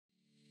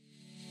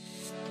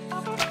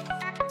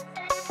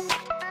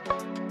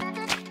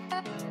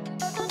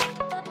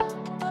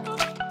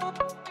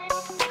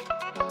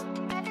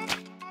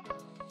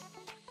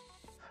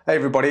Hey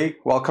everybody,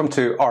 welcome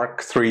to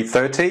ARC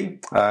 330.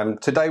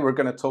 Today we're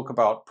going to talk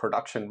about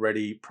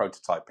production-ready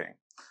prototyping.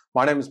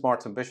 My name is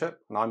Martin Bishop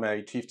and I'm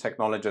a Chief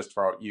Technologist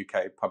for our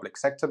UK public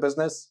sector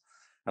business.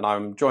 And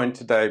I'm joined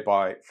today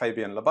by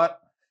Fabian Labat,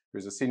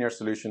 who's a Senior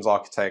Solutions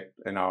Architect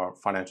in our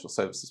financial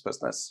services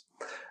business.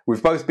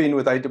 We've both been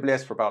with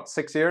AWS for about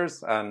 6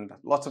 years and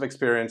lots of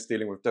experience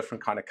dealing with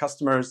different kind of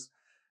customers.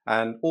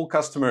 And all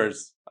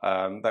customers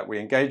that we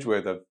engage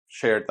with have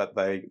shared that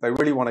they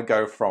really want to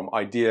go from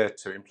idea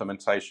to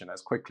implementation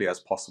as quickly as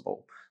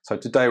possible. So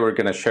today we're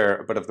going to share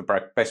a bit of the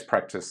best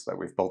practice that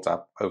we've built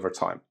up over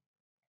time.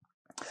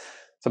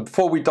 So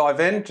before we dive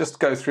in,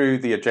 just go through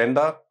the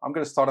agenda. I'm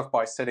going to start off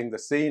by setting the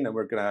scene, and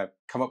we're going to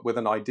come up with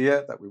an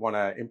idea that we want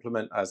to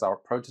implement as our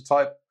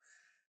prototype.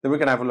 Then we're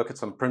going to have a look at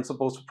some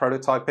principles for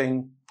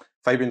prototyping.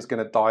 Fabian's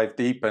going to dive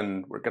deep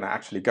and we're going to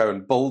actually go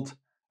and build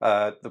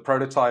the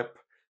prototype.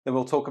 Then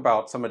we'll talk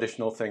about some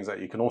additional things that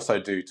you can also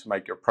do to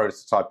make your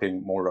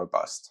prototyping more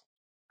robust.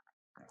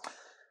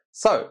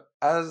 So,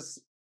 as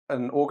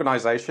an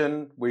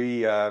organization,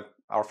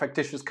 our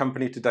fictitious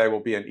company today will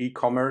be an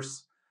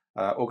e-commerce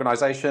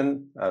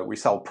organization. We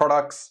sell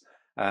products,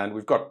 and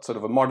we've got sort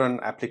of a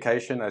modern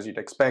application, as you'd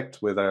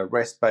expect, with a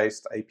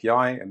REST-based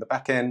API in the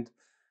back end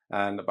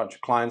and a bunch of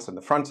clients in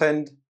the front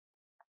end.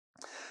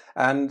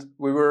 And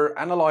we were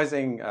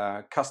analyzing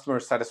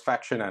customer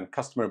satisfaction and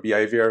customer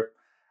behavior.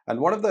 And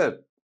one of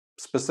the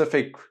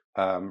specific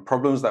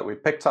problems that we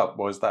picked up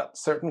was that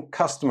certain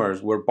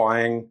customers were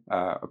buying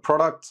a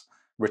product,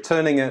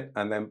 returning it,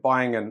 and then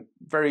buying a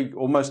very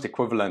almost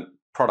equivalent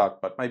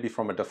product, but maybe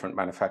from a different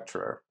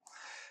manufacturer.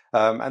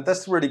 And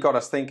this really got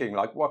us thinking,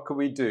 like, what could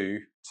we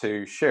do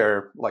to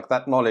share like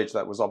that knowledge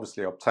that was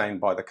obviously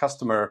obtained by the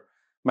customer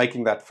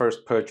making that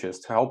first purchase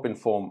to help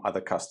inform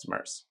other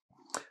customers.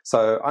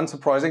 So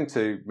unsurprising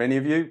to many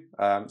of you,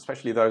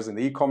 especially those in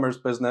the e-commerce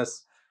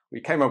business, we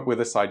came up with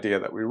this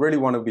idea that we really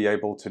want to be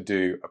able to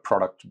do a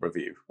product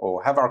review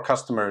or have our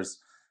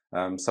customers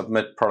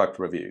submit product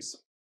reviews.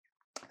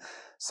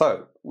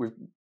 So we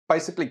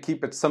basically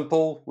keep it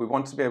simple. We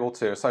want to be able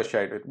to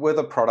associate it with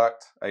a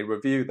product, a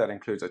review that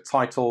includes a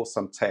title,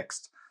 some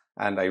text,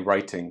 and a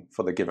rating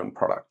for the given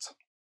product.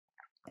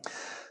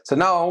 So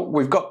now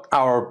we've got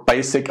our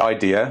basic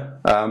idea,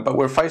 but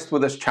we're faced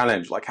with this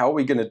challenge. Like, how are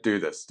we going to do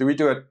this? Do we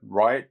do it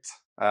right,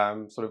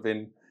 sort of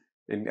in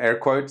air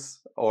quotes,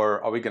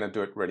 or are we going to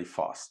do it really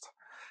fast?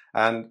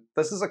 And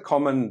this is a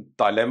common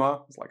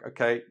dilemma. It's like,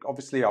 okay,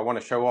 obviously I want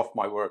to show off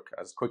my work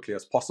as quickly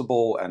as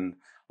possible and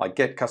like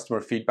get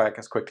customer feedback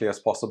as quickly as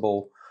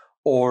possible,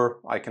 or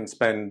I can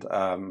spend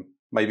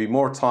maybe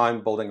more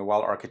time building a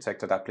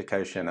well-architected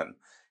application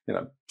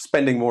and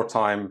spending more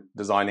time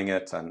designing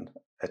it and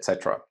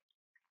etc.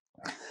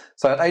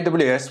 So at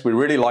AWS, we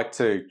really like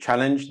to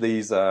challenge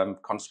these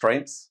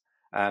constraints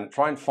and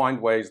try and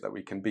find ways that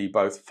we can be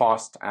both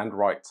fast and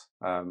right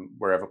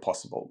wherever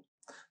possible.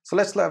 So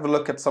let's have a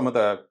look at some of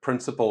the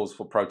principles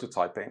for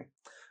prototyping.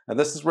 And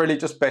this is really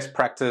just best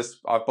practice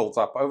I've built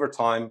up over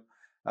time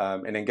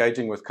in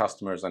engaging with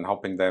customers and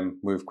helping them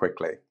move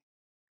quickly.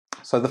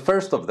 So the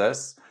first of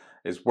this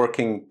is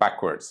working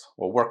backwards,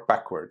 or work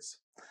backwards.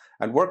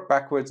 And work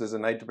backwards is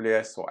an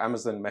AWS or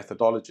Amazon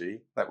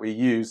methodology that we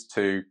use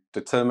to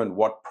determine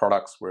what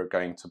products we're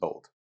going to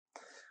build.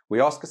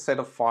 We ask a set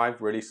of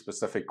 5 really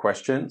specific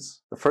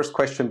questions. The first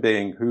question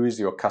being, who is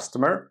your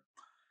customer?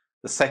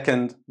 The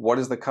second, what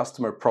is the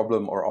customer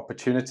problem or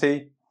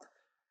opportunity?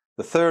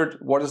 The third,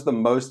 what is the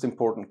most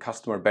important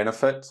customer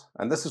benefit?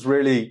 And this is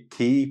really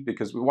key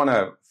because we want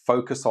to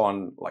focus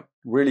on like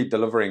really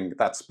delivering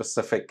that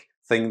specific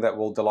thing that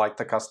will delight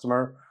the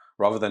customer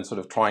rather than sort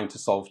of trying to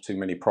solve too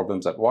many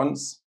problems at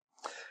once.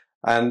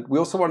 And we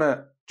also want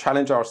to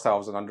challenge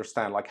ourselves and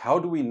understand, like, how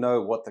do we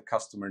know what the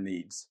customer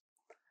needs?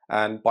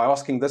 And by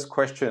asking this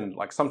question,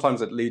 like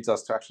sometimes it leads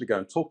us to actually go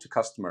and talk to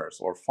customers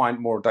or find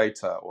more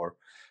data or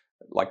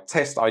like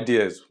test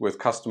ideas with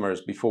customers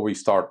before we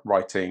start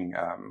writing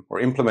or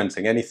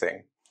implementing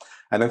anything.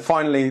 And then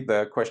finally,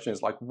 the question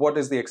is like, what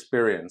is the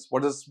experience?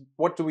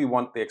 What do we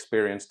want the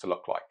experience to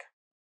look like?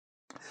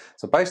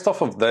 So based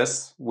off of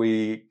this,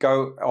 we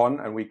go on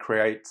and we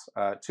create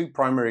 2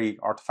 primary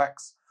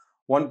artifacts,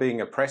 one being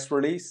a press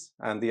release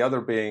and the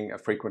other being a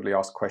frequently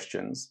asked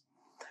questions.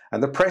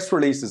 And the press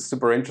release is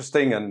super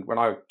interesting. And when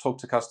I talk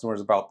to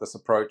customers about this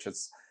approach,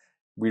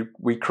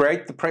 we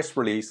create the press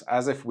release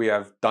as if we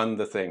have done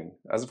the thing,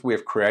 as if we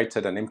have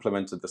created and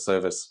implemented the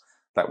service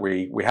that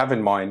we have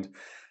in mind.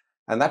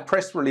 And that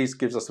press release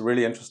gives us a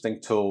really interesting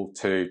tool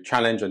to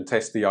challenge and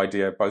test the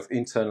idea both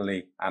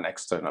internally and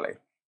externally.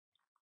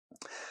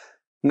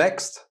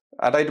 Next,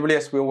 at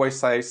AWS, we always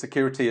say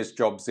security is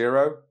job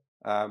 0.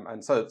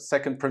 And so the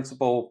second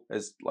principle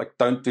is like,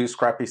 don't do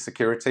scrappy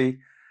security.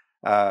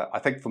 I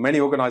think for many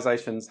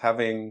organizations,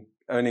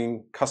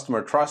 earning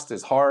customer trust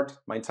is hard.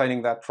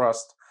 Maintaining that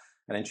trust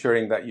and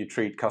ensuring that you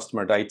treat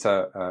customer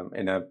data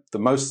in the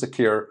most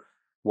secure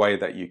way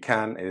that you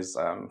can is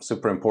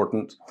super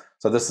important.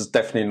 So this is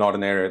definitely not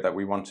an area that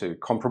we want to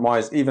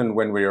compromise, even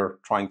when we're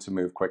trying to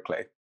move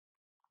quickly.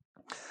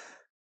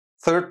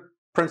 Third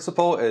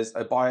principle is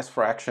a bias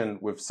for action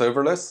with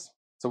serverless.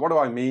 So what do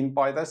I mean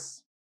by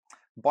this?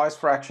 Bias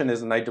for action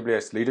is an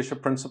AWS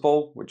leadership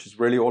principle, which is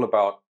really all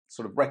about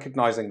sort of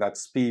recognizing that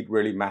speed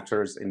really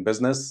matters in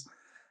business.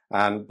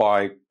 And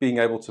by being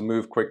able to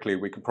move quickly,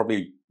 we can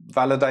probably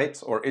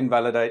validate or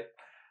invalidate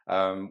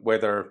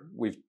whether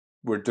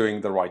we're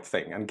doing the right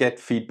thing and get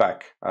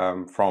feedback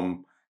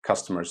from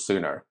customers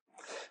sooner.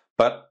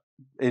 But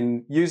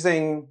in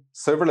using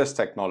serverless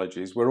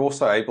technologies, we're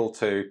also able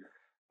to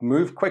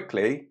move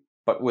quickly,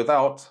 but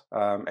without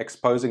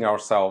exposing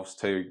ourselves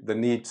to the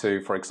need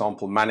to, for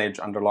example, manage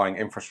underlying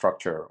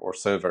infrastructure or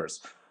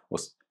servers,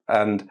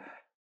 and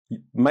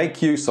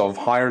make use of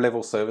higher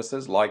level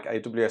services like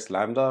AWS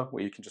Lambda,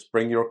 where you can just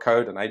bring your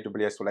code and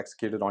AWS will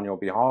execute it on your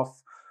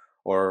behalf,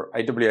 or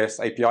AWS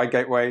API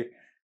Gateway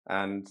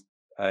and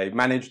a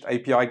managed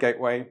API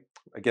gateway,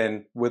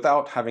 again,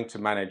 without having to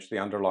manage the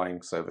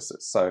underlying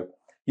services. So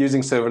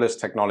using serverless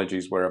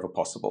technologies wherever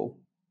possible.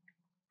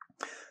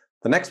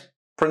 The next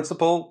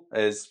principle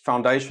is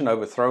foundation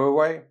over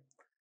throwaway.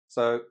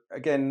 So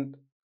again,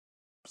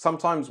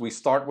 sometimes we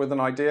start with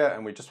an idea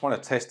and we just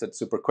want to test it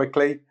super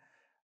quickly,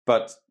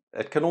 but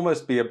it can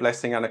almost be a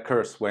blessing and a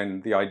curse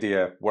when the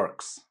idea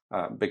works.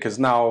 Because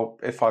now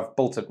if I've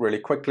built it really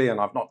quickly and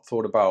I've not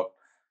thought about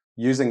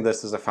using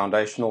this as a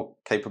foundational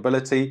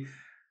capability,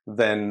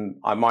 then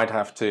I might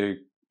have to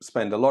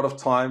spend a lot of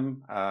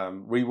time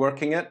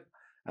reworking it.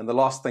 And the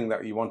last thing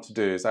that you want to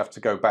do is have to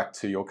go back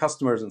to your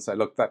customers and say,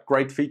 look, that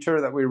great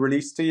feature that we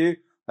released to you,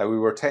 that we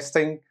were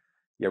testing,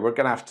 yeah, we're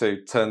going to have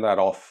to turn that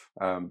off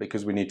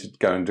because we need to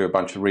go and do a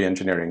bunch of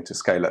re-engineering to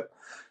scale it.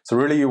 So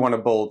really you want to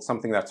build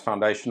something that's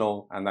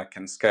foundational and that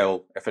can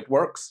scale if it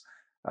works,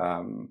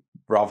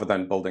 rather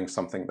than building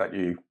something that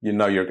you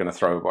know you're going to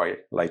throw away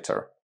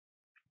later.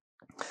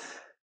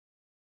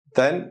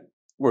 Then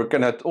we're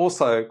going to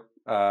also,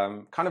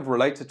 kind of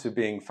related to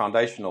being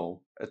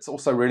foundational, it's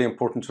also really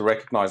important to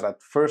recognize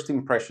that first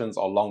impressions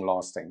are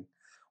long-lasting,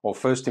 or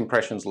first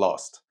impressions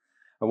last.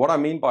 And what I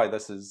mean by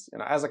this is,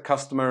 as a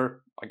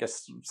customer, I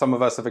guess some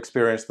of us have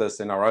experienced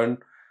this in our own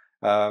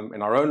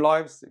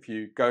lives. If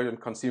you go in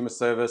consumer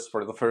service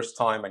for the first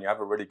time and you have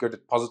a really good,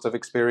 positive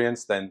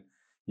experience, then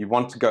you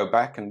want to go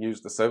back and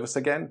use the service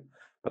again.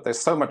 But there's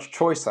so much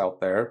choice out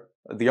there.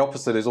 The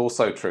opposite is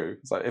also true.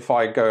 So if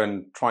I go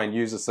and try and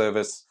use a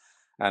service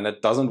and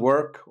it doesn't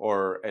work,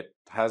 or it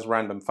has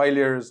random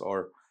failures,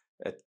 or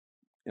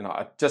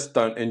I just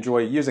don't enjoy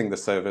using the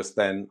service,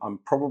 then I'm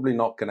probably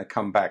not going to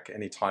come back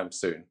anytime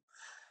soon.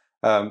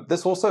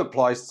 This also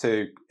applies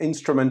to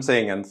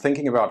instrumenting and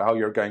thinking about how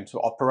you're going to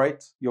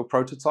operate your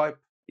prototype.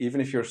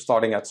 Even if you're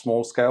starting at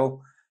small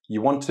scale,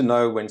 you want to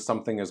know when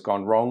something has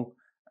gone wrong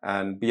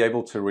and be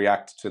able to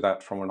react to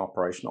that from an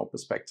operational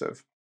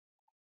perspective.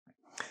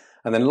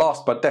 And then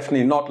last, but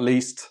definitely not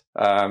least,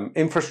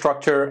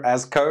 infrastructure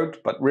as code,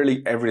 but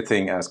really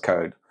everything as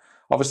code.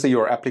 Obviously,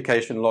 your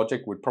application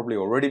logic would probably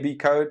already be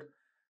code,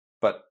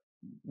 but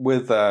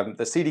with the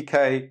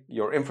CDK,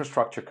 your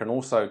infrastructure can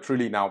also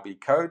truly now be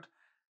code.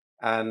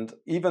 And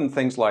even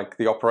things like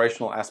the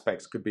operational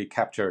aspects could be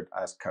captured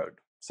as code.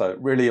 So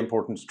really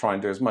important to try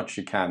and do as much as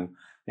you can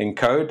in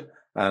code.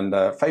 And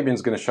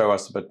Fabian's going to show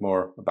us a bit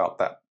more about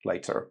that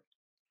later.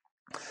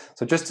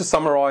 So just to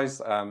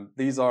summarize,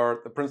 these are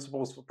the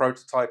principles for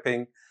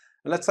prototyping.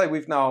 And let's say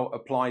we've now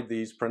applied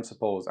these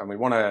principles and we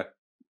want to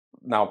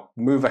now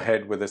move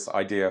ahead with this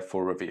idea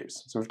for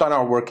reviews. So we've done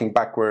our working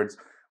backwards,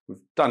 we've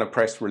done a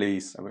press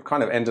release, and we've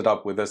kind of ended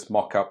up with this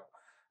mock-up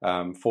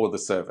for the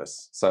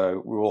service.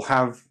 So we will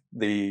have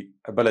the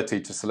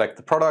ability to select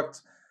the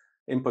product,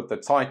 input the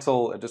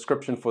title, a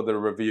description for the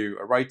review,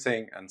 a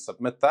rating, and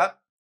submit that.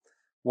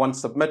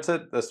 Once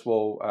submitted, this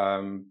will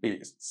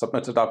be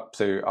submitted up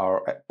to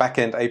our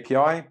backend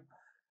API.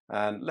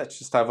 And let's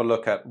just have a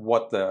look at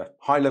what the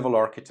high-level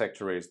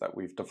architecture is that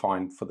we've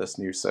defined for this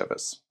new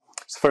service.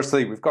 So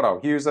firstly, we've got our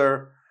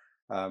user.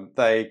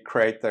 They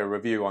create their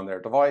review on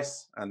their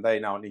device, and they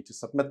now need to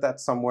submit that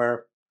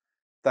somewhere.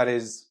 That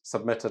is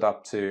submitted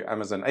up to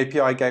Amazon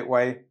API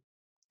Gateway.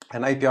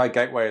 An API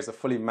Gateway is a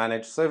fully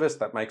managed service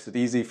that makes it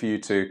easy for you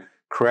to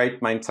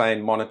create,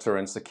 maintain, monitor,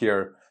 and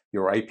secure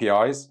your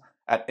APIs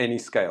at any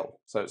scale.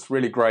 So it's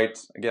really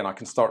great. Again, I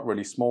can start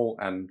really small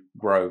and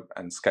grow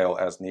and scale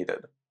as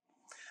needed.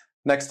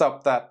 Next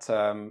up, that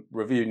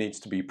review needs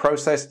to be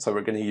processed. So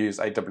we're going to use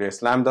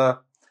AWS Lambda,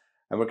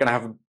 and we're going to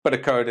have a bit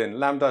of code in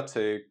Lambda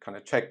to kind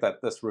of check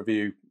that this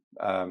review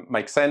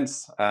makes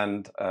sense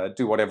and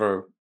do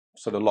whatever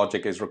sort of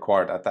logic is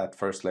required at that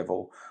first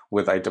level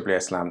with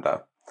AWS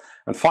Lambda.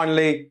 And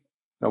finally,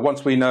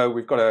 once we know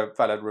we've got a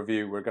valid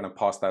review, we're going to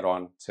pass that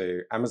on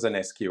to Amazon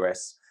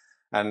SQS.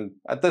 And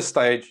at this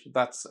stage,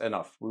 that's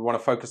enough. We want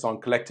to focus on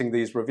collecting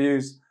these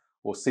reviews.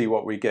 We'll see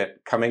what we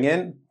get coming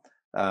in,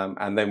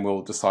 and then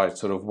we'll decide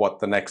sort of what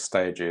the next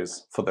stage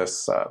is for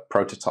this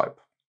prototype.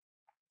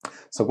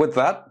 So with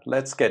that,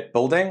 let's get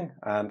building,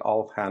 and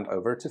I'll hand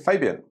over to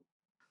Fabian.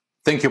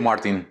 Thank you,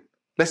 Martin.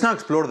 Let's now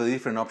explore the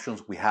different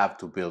options we have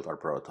to build our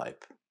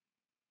prototype.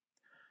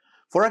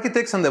 For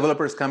architects and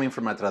developers coming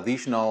from a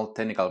traditional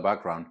technical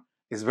background,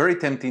 it's very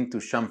tempting to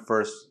jump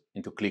first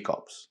into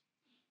ClickOps.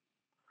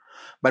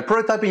 By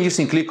prototyping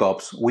using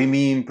ClickOps, we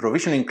mean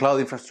provisioning cloud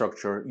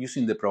infrastructure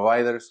using the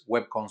provider's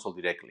web console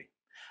directly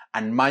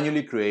and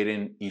manually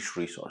creating each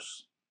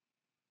resource.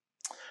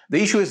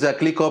 The issue is that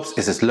ClickOps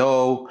is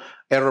slow,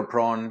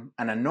 error-prone,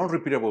 and a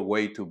non-repeatable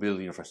way to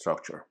build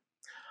infrastructure.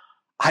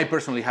 I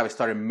personally have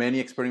started many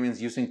experiments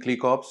using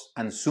ClickOps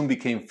and soon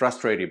became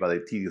frustrated by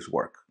the tedious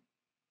work.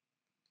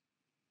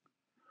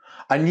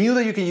 I knew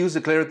that you can use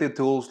declarative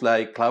tools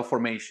like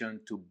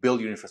CloudFormation to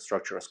build your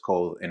infrastructure as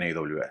code in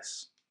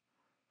AWS.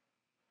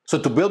 So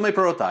to build my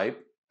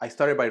prototype, I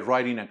started by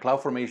writing a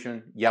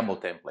CloudFormation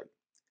YAML template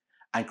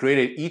and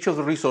created each of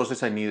the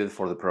resources I needed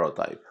for the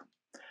prototype: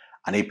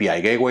 an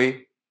API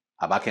gateway,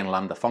 a backend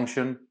Lambda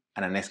function,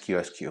 and an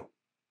SQS queue.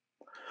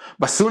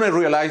 But soon I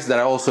realized that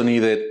I also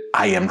needed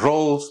IAM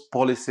roles,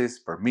 policies,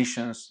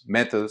 permissions,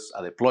 methods,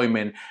 a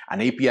deployment,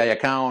 an API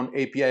account,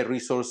 API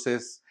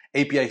resources,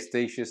 API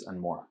stages, and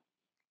more.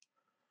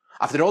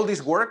 After all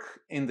this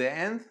work, in the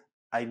end,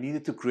 I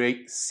needed to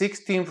create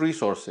 16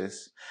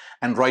 resources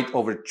and write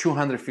over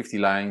 250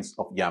 lines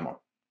of YAML.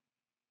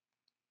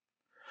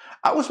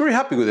 I was very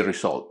happy with the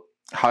result.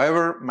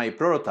 However, my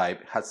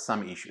prototype had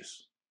some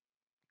issues.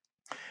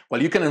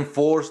 While you can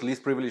enforce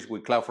least privilege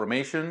with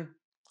CloudFormation,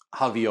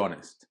 I'll be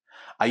honest,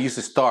 I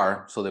used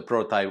star so the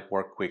prototype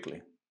worked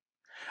quickly.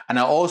 And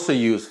I also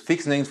use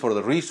fixed names for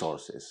the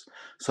resources,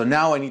 so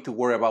now I need to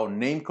worry about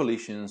name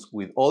collisions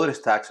with other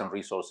stacks and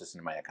resources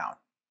in my account.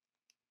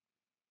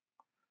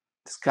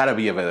 There's gotta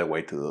be a better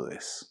way to do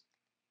this.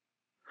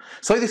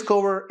 So I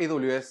discovered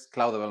AWS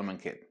Cloud Development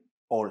Kit,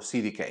 or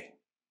CDK.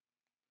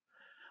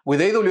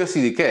 With AWS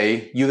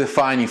CDK, you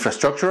define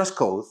infrastructure as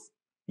code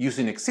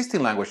using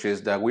existing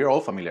languages that we're all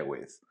familiar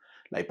with,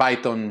 like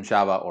Python,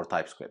 Java, or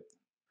TypeScript.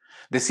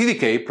 The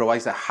CDK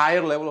provides a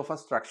higher level of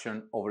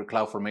abstraction over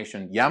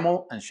CloudFormation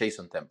YAML and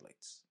JSON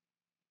templates.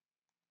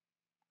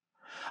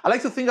 I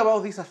like to think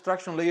about these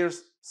abstraction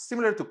layers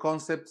similar to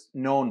concepts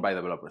known by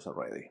developers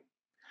already.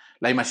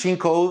 Like machine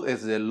code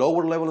is the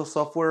lower level of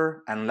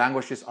software and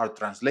languages are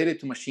translated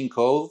to machine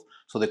code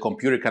so the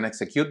computer can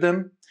execute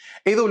them,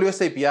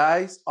 AWS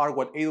APIs are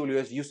what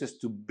AWS uses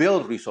to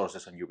build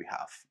resources on your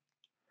behalf.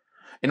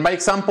 In my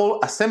example,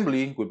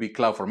 assembly would be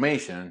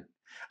CloudFormation,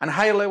 and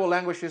higher level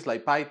languages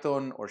like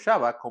Python or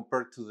Java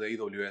compared to the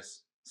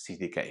AWS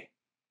CDK.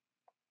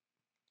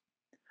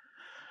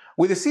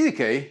 With the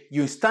CDK,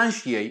 you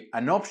instantiate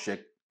an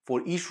object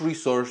for each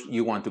resource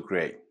you want to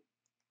create.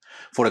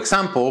 For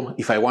example,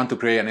 if I want to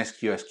create an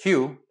SQS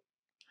queue,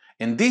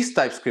 in this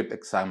TypeScript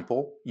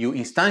example, you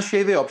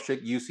instantiate the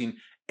object using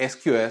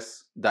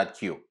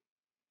sqs.queue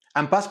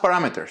and pass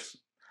parameters: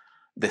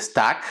 the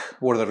stack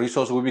where the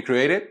resource will be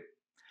created,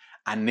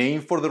 a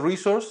name for the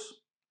resource,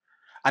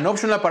 and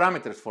optional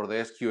parameters for the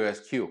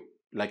SQS queue,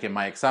 like in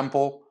my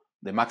example,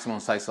 the maximum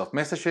size of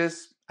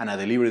messages and a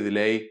delivery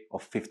delay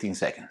of 15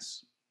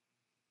 seconds.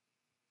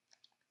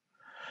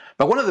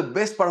 But one of the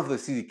best parts of the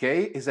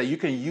CDK is that you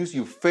can use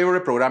your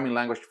favorite programming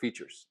language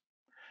features.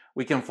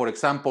 We can, for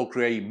example,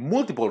 create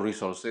multiple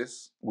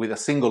resources with a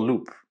single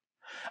loop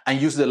and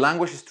use the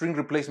language string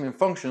replacement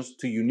functions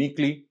to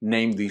uniquely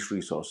name these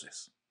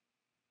resources.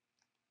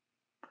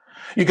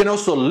 You can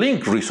also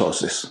link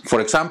resources.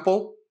 For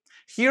example,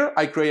 here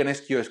I create an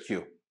SQS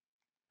queue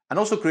and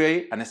also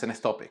create an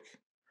SNS topic.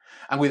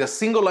 And with a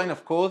single line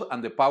of code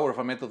and the power of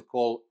a method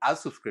called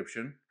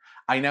addSubscription,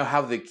 I now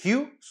have the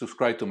queue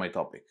subscribed to my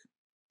topic.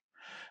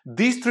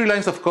 These 3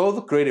 lines of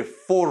code created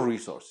 4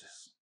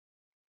 resources.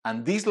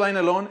 And this line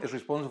alone is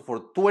responsible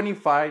for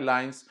 25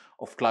 lines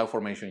of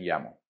CloudFormation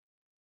YAML.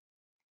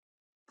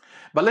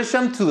 But let's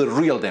jump to the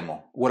real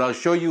demo, where I'll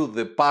show you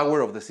the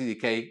power of the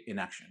CDK in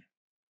action.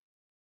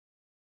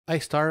 I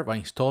start by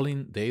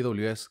installing the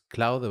AWS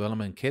Cloud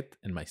Development Kit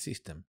in my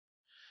system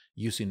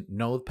using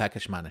Node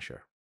Package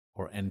Manager,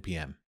 or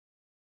NPM.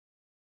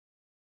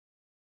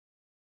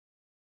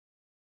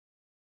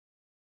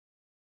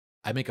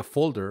 I make a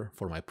folder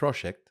for my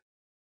project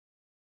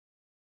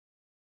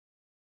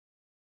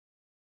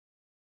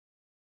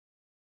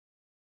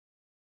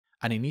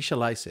and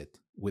initialize it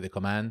with the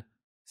command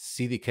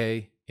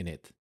cdk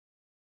init.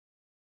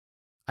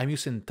 I'm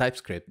using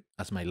TypeScript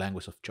as my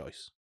language of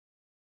choice.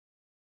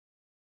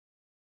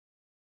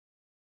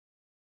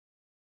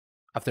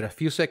 After a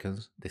few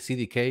seconds, the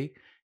CDK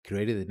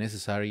created the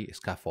necessary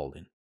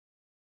scaffolding.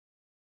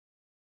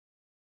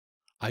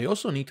 I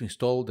also need to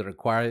install the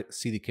required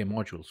CDK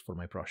modules for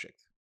my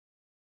project.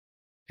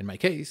 In my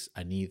case,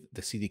 I need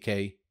the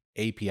CDK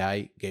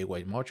API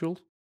Gateway module,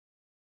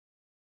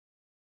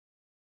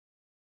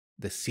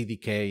 the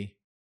CDK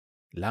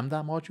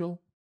Lambda module,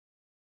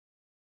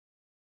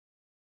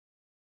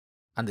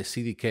 and the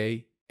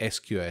CDK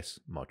SQS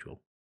module.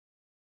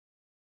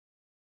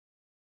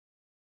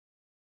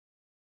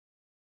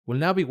 We'll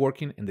now be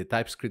working in the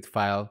TypeScript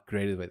file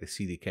created by the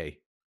CDK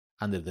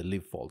under the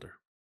lib folder.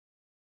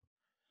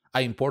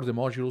 I import the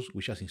modules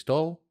we just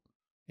installed: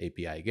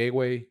 API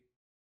Gateway,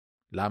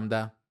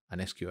 Lambda,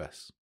 and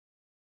SQS.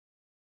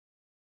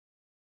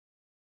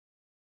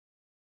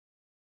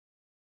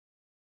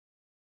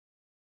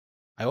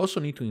 I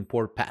also need to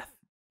import path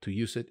to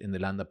use it in the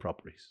Lambda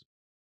properties.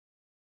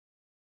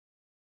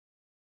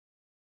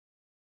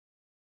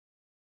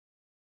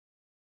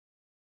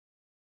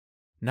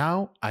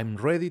 Now I'm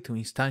ready to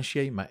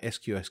instantiate my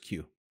SQS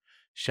queue,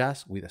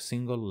 just with a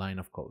single line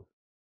of code.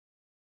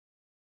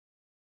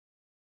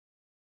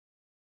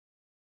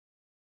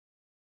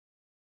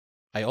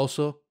 I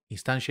also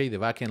instantiate the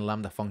backend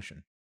Lambda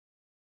function.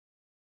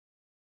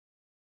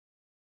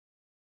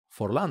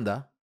 For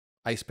Lambda,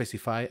 I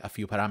specify a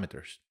few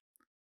parameters.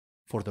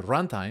 For the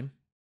runtime,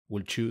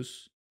 we'll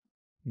choose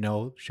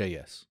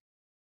Node.js.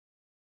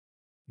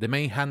 The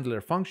main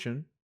handler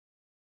function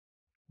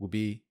will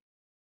be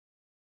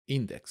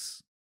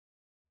index.handler.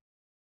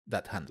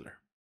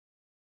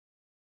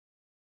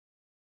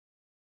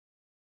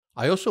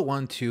 I also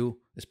want to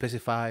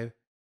specify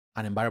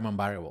an environment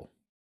variable.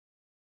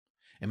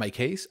 In my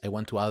case, I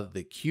want to add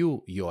the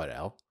queue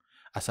URL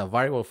as a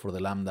variable for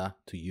the Lambda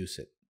to use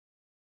it.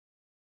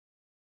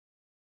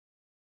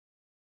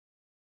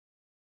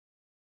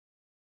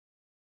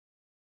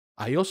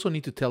 I also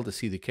need to tell the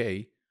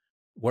CDK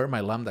where my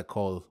Lambda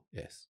code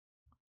is.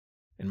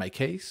 In my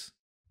case,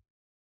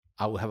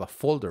 I will have a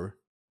folder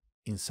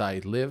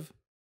inside lib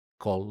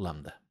called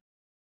Lambda.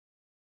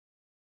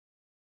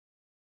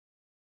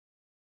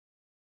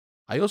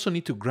 I also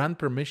need to grant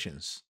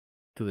permissions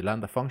to the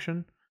Lambda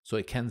function so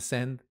it can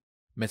send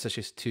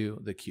messages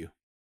to the queue.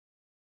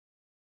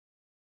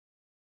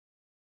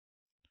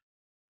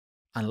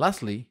 And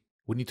lastly,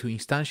 we need to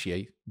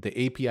instantiate the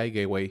API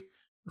gateway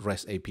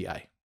REST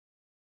API.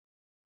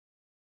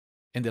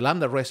 In the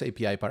Lambda REST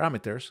API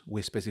parameters,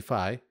 we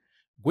specify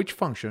which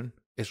function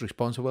is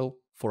responsible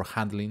for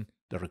handling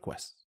the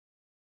request.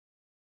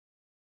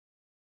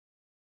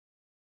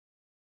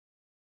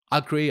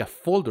 I'll create a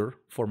folder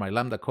for my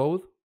Lambda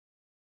code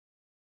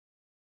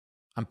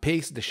and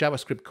paste the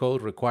JavaScript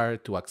code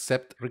required to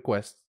accept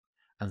requests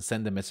and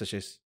send the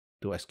messages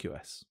to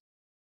SQS.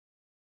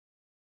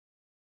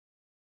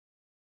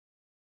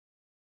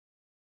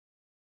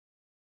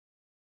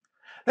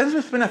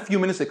 Let's spend a few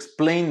minutes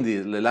explaining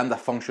the Lambda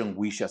function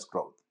we just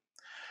wrote.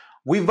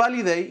 We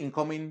validate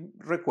incoming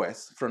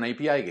requests from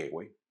API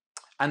gateway,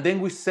 and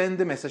then we send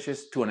the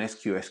messages to an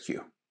SQS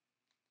queue.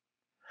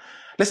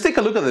 Let's take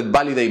a look at the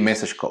validate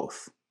message code.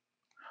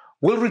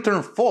 We'll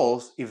return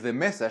false if the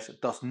message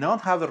does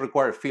not have the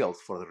required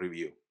fields for the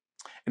review.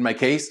 In my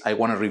case, I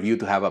want a review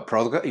to have a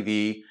product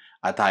ID,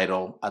 a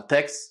title, a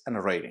text, and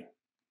a rating.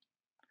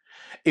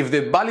 If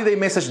the validate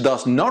message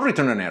does not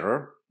return an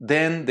error,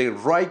 then the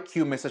write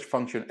queue message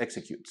function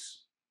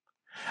executes.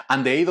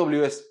 And the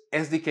AWS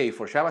SDK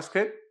for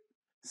JavaScript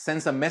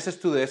sends a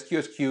message to the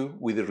SQS queue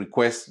with the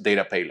request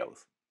data payload.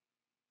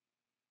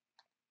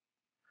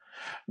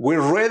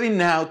 We're ready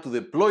now to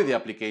deploy the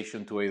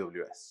application to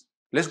AWS.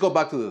 Let's go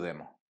back to the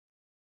demo.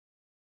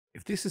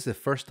 If this is the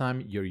first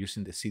time you're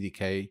using the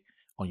CDK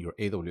on your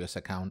AWS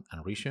account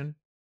and region,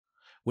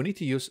 we need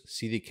to use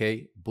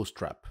CDK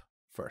Bootstrap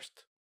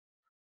first.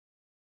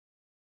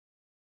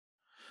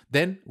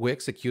 Then we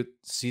execute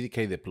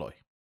CDK deploy.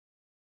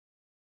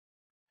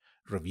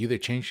 Review the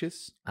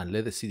changes and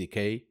let the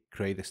CDK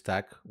create a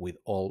stack with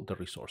all the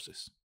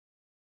resources.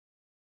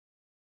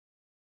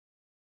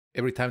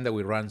 Every time that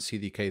we run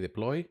CDK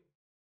deploy,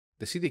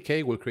 the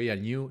CDK will create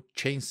a new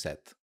change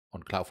set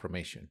on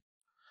CloudFormation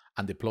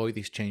and deploy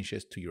these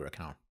changes to your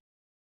account.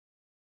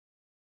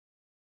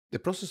 The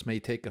process may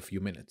take a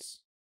few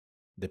minutes,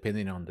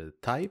 depending on the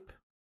type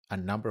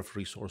and number of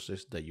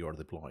resources that you are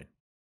deploying.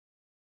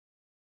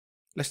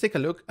 Let's take a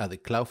look at the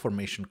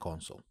CloudFormation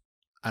console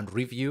and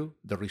review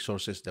the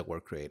resources that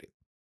were created.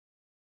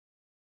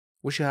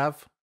 We should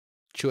have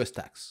two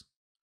stacks.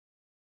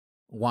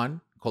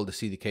 One called the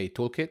CDK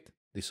Toolkit.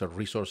 These are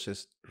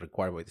resources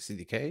required by the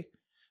CDK,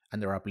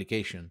 and their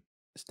application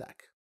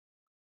stack.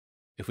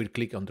 If we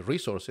click on the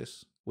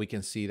resources, we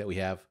can see that we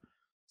have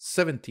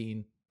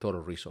 17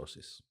 total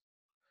resources,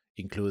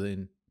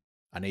 including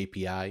an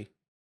API,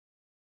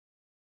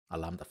 a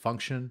Lambda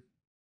function,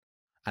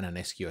 and an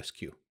SQS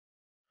queue.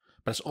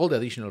 Plus all the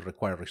additional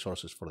required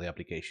resources for the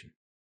application.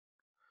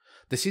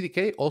 The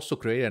CDK also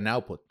created an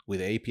output with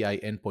the API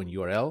endpoint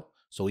URL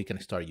so we can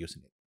start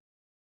using it.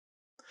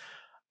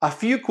 A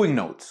few quick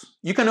notes.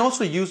 You can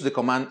also use the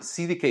command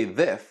CDK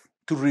def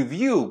to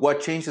review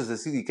what changes the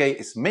CDK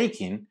is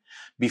making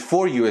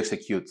before you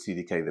execute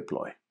CDK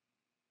deploy.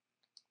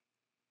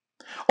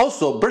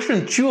 Also,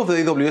 version 2 of the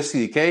AWS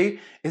CDK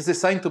is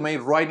designed to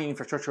make writing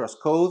infrastructure as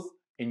code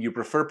in your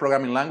preferred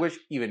programming language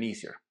even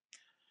easier.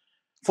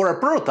 For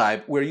our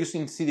prototype, we're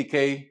using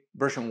CDK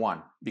version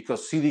 1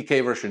 because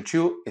CDK version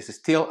 2 is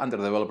still under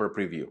developer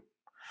preview.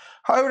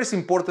 However, it's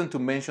important to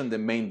mention the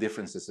main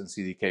differences in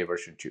CDK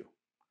version 2.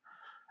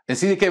 In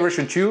CDK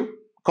version 2,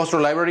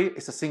 construct library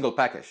is a single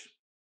package,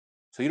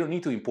 so you don't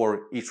need to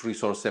import each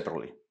resource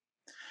separately.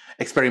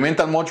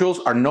 Experimental modules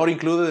are not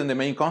included in the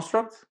main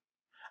construct,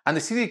 and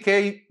the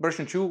CDK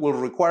version 2 will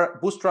require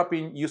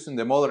bootstrapping using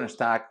the modern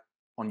stack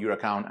on your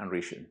account and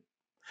region.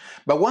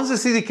 But once the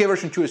CDK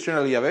version 2 is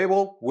generally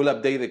available, we'll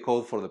update the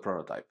code for the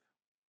prototype.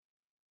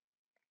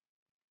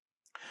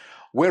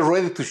 We're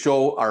ready to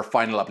show our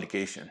final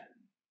application.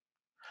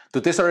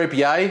 To test our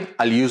API,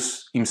 I'll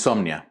use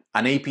Insomnia,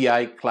 an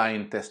API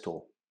client test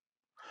tool.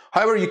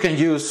 However, you can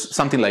use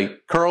something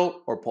like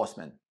curl or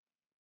Postman.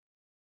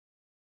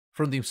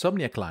 From the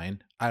Insomnia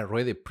client, I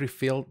already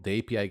pre-filled the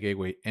API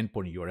gateway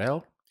endpoint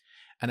URL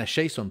and a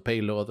JSON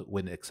payload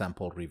with an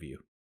example review.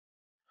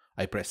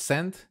 I press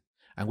send,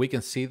 and we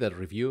can see that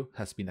review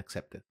has been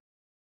accepted.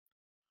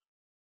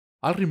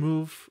 I'll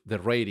remove the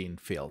rating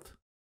field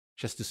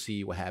just to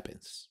see what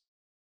happens.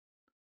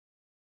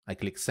 I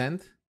click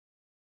send,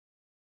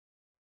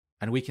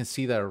 and we can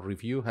see that our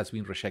review has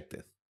been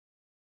rejected.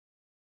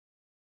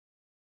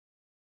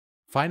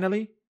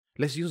 Finally,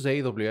 let's use the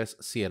AWS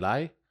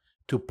CLI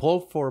to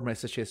pull for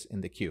messages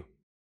in the queue.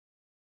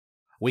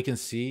 We can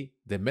see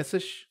the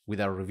message with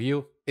our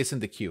review is in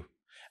the queue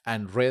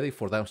and ready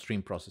for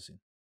downstream processing.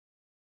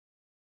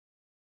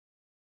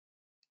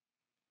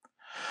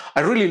 I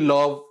really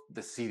love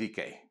the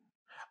CDK.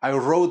 I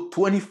wrote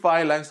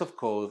 25 lines of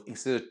code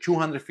instead of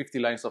 250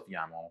 lines of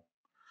YAML.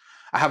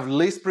 I have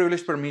least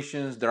privileged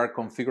permissions that are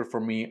configured for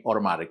me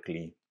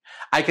automatically.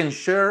 I can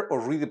share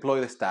or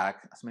redeploy the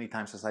stack as many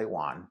times as I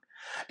want.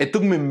 It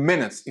took me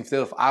minutes instead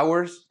of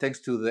hours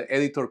thanks to the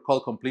editor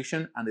code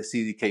completion and the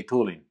CDK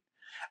tooling.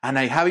 And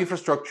I have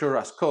infrastructure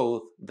as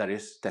code that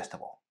is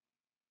testable.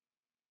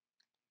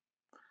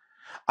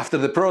 After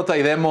the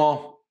prototype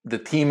demo, the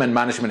team and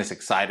management is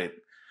excited.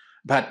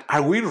 But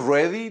are we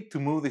ready to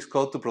move this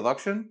code to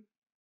production?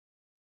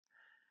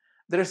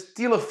 There are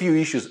still a few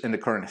issues in the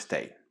current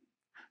state.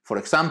 For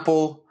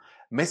example,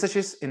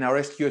 messages in our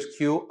SQS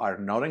queue are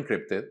not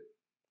encrypted.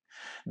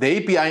 The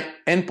API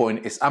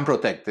endpoint is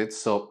unprotected,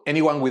 so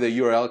anyone with a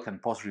URL can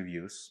post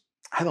reviews.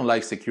 I don't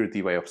like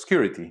security by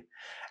obscurity.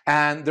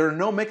 And there are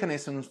no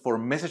mechanisms for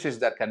messages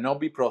that cannot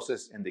be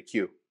processed in the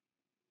queue.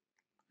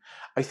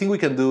 I think we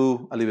can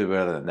do a little bit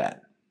better than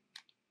that.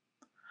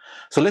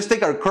 So let's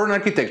take our current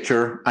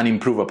architecture and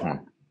improve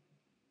upon.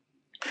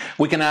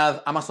 We can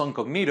add Amazon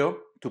Cognito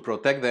to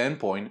protect the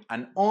endpoint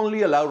and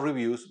only allow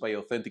reviews by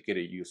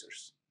authenticated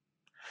users.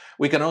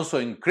 We can also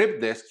encrypt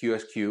the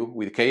SQS queue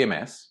with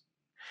KMS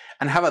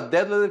and have a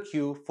dead letter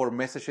queue for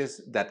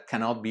messages that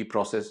cannot be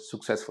processed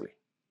successfully.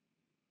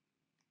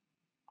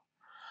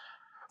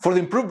 For the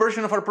improved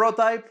version of our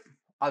prototype,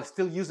 I'll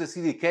still use the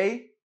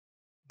CDK,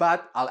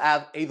 but I'll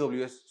add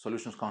AWS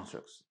Solutions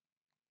Constructs.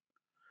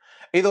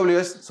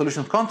 AWS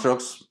Solutions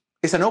Constructs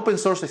is an open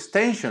source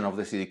extension of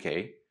the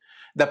CDK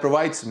that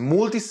provides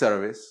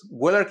multi-service,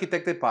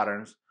 well-architected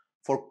patterns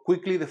for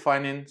quickly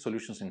defining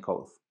solutions in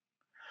code.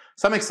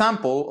 Some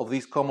examples of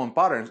these common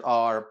patterns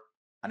are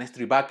an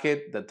S3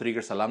 bucket that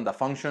triggers a Lambda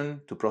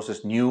function to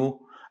process new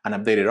and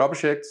updated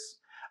objects,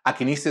 a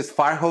Kinesis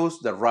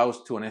Firehost that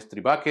routes to an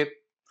S3 bucket,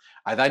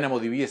 a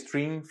DynamoDB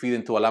stream feed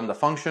into a Lambda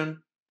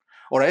function,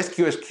 or a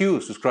SQS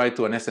queue subscribed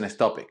to an SNS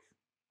topic.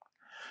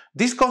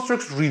 These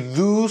constructs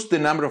reduce the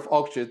number of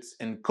objects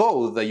and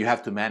code that you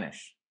have to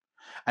manage,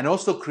 and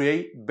also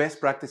create best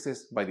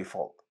practices by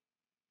default.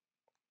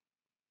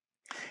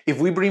 If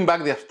we bring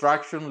back the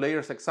abstraction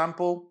layers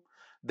example,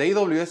 the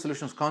AWS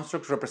Solutions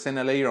Constructs represent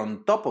a layer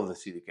on top of the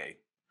CDK,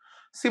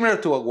 similar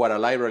to what a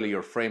library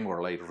or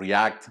framework like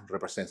React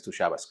represents to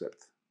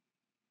JavaScript.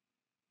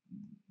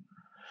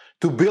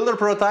 To build our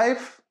prototype,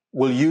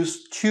 we'll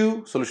use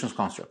two solutions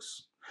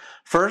constructs.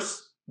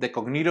 First, the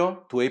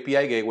Cognito to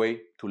API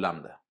gateway to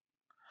Lambda.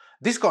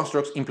 This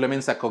construct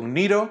implements a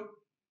Cognito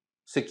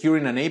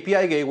securing an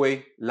API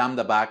gateway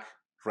Lambda back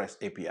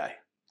REST API.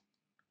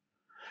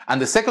 And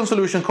the second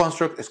solution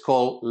construct is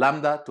called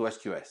Lambda to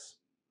SQS.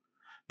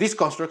 This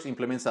construct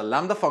implements a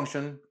Lambda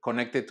function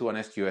connected to an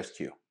SQS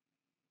queue.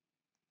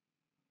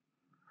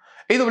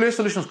 AWS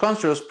Solutions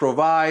Constructs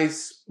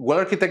provides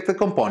well-architected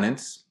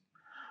components.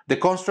 The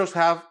constructs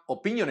have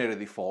opinionated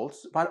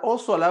defaults, but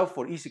also allow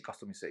for easy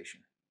customization.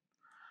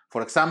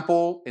 For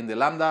example, in the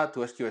Lambda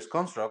to SQS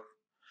construct,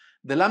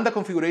 the Lambda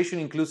configuration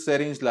includes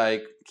settings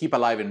like keep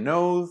alive in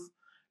node,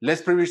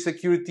 less privileged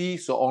security,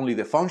 so only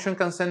the function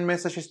can send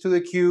messages to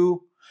the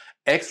queue,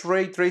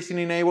 X-ray tracing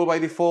enabled by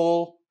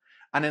default,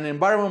 and an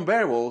environment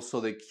variable so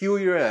the queue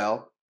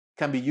URL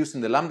can be used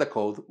in the Lambda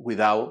code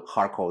without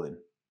hard coding.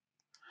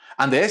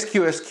 And the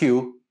SQS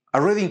queue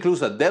already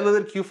includes a dead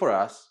letter queue for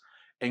us,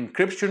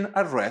 encryption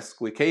at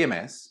rest with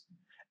KMS,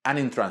 and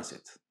in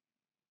transit.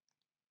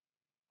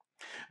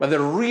 But the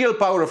real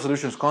power of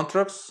solutions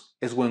constructs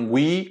is when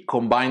we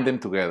combine them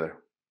together.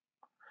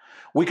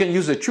 We can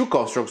use the two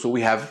constructs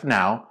we have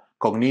now,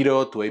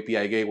 Cognito to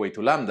API gateway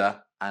to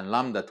Lambda and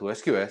Lambda to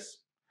SQS,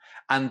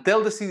 and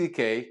tell the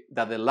CDK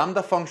that the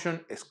Lambda function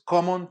is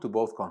common to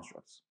both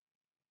constructs.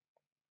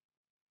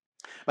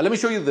 But let me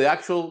show you the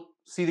actual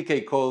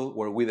CDK code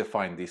where we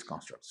define these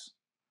constructs.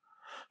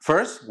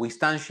 First, we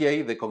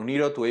instantiate the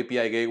Cognito to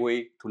API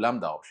gateway to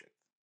Lambda object.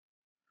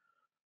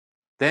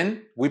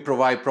 Then we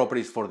provide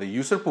properties for the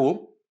user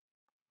pool,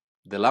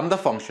 the Lambda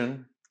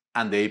function,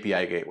 and the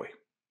API gateway.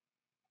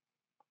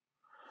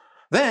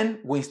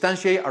 Then we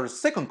instantiate our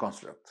second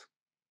construct,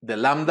 the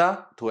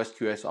Lambda to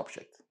SQS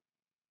object.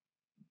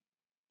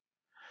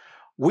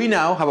 We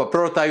now have a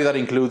prototype that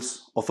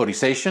includes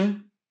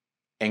authorization,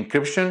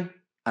 encryption,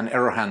 and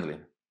error handling.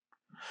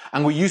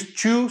 And we use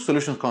two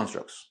solution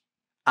constructs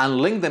and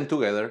link them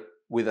together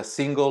with a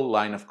single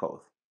line of code.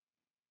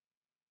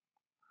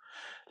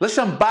 Let's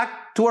jump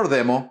back to our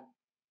demo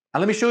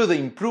and let me show you the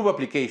improved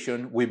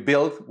application we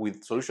built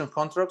with solution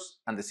constructs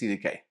and the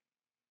CDK.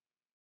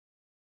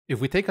 If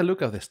we take a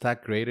look at the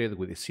stack created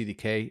with the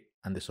CDK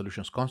and the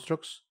solutions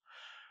constructs,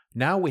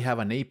 now we have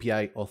an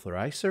API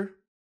authorizer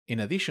in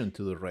addition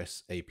to the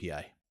REST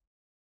API.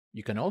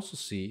 You can also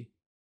see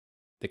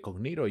the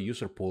Cognito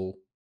user pool,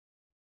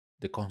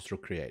 the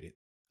construct created.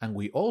 And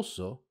we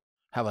also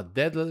have a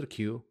dead letter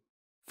queue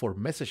for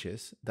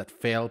messages that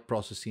fail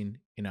processing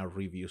in our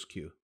reviews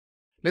queue.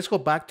 Let's go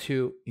back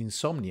to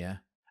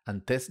Insomnia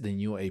and test the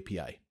new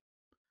API.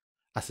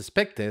 As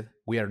expected,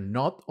 we are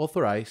not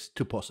authorized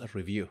to post a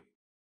review.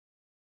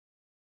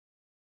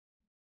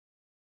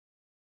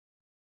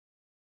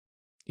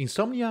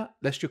 Insomnia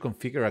lets you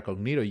configure a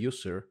Cognito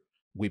user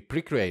we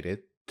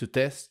pre-created to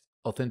test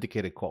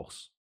authenticated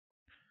calls.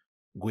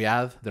 We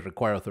add the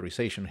required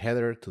authorization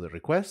header to the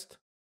request.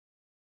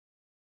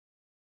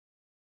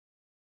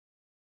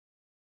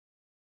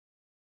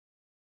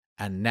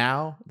 And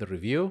now the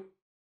review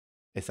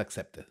is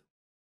accepted.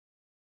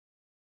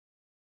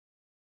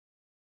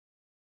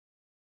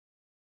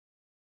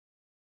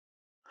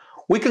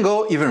 We can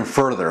go even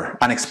further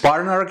and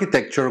expand our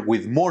architecture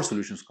with more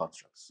solutions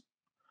constructs.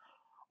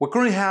 We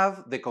currently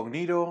have the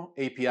Cognito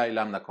API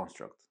Lambda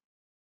construct,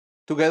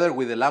 together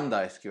with the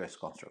Lambda SQS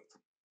construct.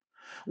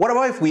 What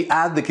about if we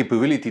add the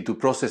capability to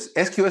process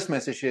SQS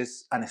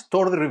messages and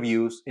store the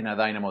reviews in a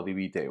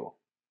DynamoDB table?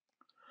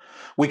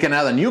 We can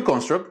add a new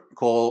construct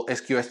called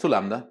SQS to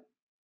Lambda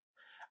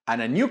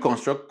and a new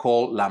construct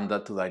called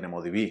Lambda to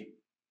DynamoDB.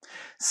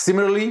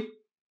 Similarly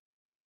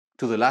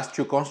to the last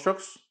two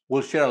constructs,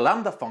 we'll share a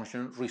Lambda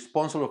function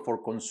responsible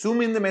for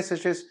consuming the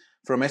messages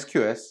from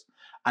SQS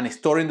and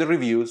storing the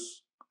reviews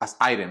as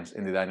items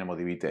in the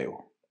DynamoDB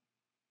table.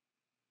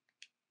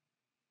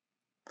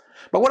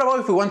 But what about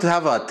if we want to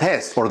have a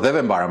test or dev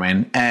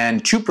environment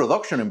and two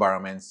production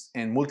environments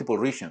in multiple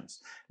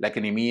regions, like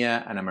in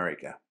EMEA and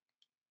America?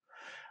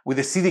 With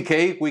the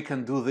CDK, we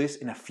can do this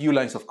in a few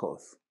lines of code.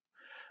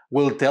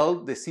 We'll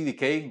tell the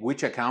CDK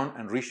which account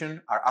and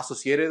region are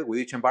associated with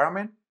each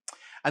environment,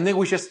 and then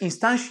we just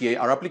instantiate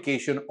our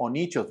application on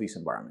each of these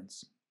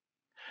environments.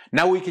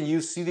 Now we can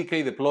use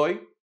CDK deploy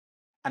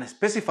and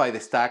specify the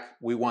stack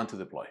we want to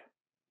deploy.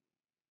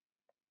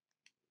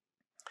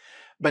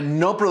 But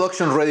no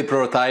production-ready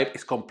prototype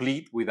is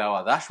complete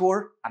without a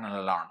dashboard and an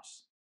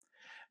alarms.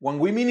 When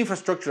we mean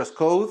infrastructure as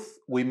code,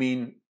 we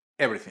mean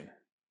everything,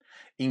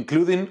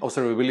 including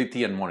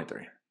observability and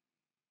monitoring.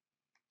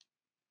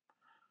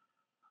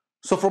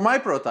 So for my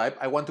prototype,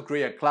 I want to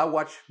create a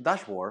CloudWatch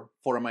dashboard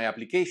for my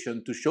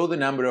application to show the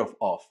number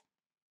of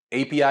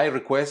API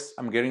requests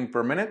I'm getting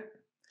per minute,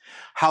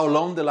 how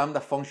long the Lambda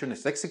function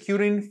is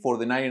executing for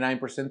the 99th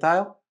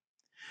percentile,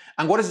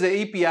 and what is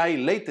the API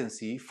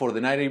latency for the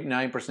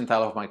 99th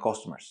percentile of my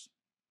customers.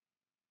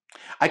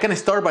 I can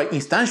start by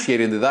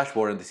instantiating the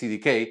dashboard and the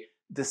CDK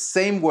the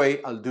same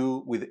way I'll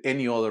do with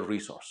any other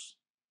resource.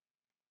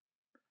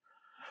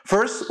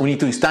 First, we need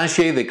to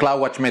instantiate the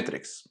CloudWatch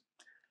metrics.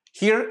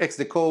 Here is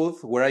the code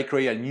where I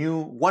create a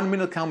new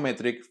 1-minute count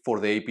metric for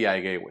the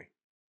API gateway.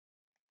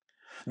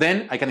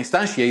 Then I can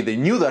instantiate the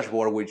new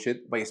dashboard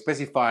widget by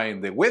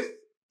specifying the width,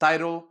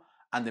 title,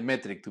 and the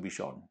metric to be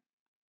shown.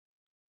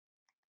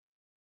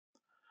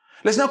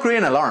 Let's now create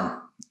an alarm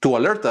to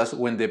alert us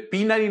when the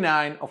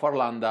P99 of our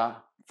Lambda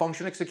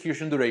function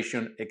execution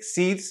duration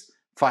exceeds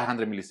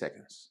 500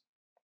 milliseconds.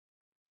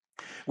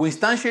 We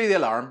instantiate the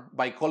alarm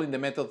by calling the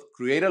method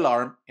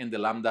createAlarm in the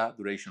Lambda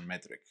duration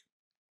metric.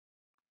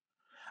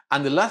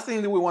 And the last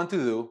thing that we want to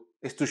do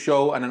is to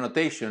show an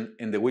annotation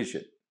in the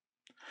widget.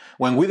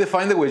 When we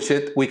define the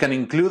widget, we can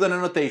include an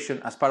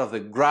annotation as part of the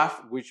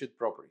graph widget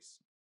properties.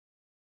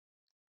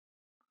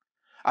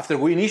 After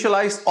we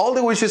initialize all the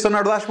widgets on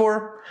our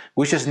dashboard,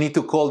 we just need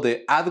to call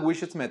the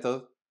addWidgets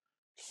method.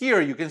 Here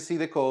you can see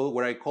the code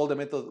where I call the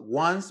method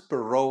once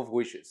per row of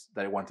widgets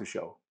that I want to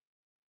show.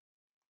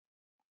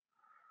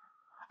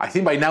 I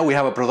think by now we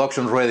have a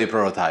production-ready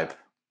prototype.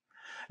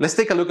 Let's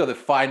take a look at the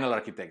final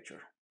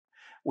architecture.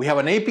 We have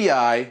an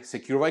API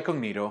secured by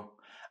Cognito,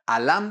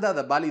 a Lambda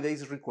that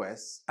validates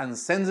requests and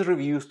sends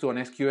reviews to an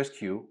SQS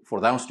queue for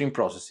downstream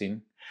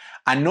processing.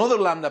 Another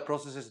Lambda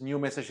processes new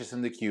messages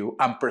in the queue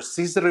and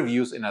persists the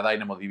reviews in a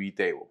DynamoDB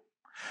table.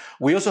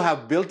 We also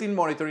have built-in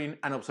monitoring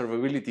and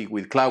observability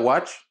with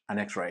CloudWatch and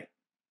X-Ray.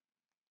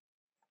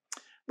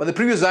 But the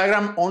previous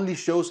diagram only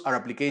shows our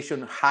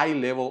application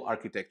high-level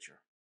architecture.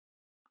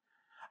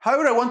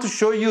 However, I want to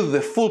show you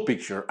the full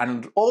picture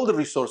and all the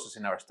resources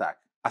in our stack,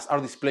 as are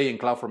displayed in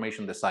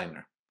CloudFormation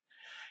Designer.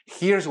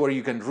 Here's where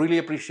you can really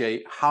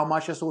appreciate how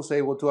much I was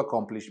able to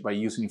accomplish by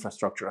using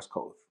infrastructure as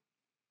code.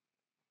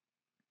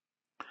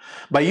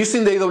 By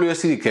using the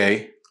AWS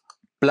CDK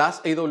plus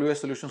AWS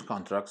Solutions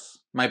Contracts,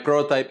 my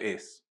prototype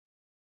is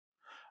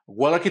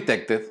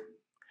well-architected,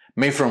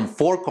 made from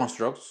 4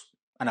 constructs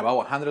and about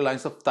 100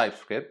 lines of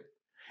TypeScript.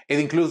 It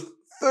includes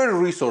 30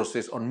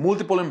 resources on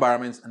multiple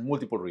environments and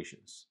multiple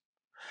regions.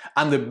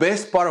 And the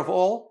best part of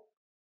all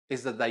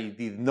is that I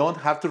did not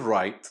have to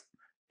write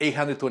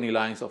 820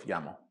 lines of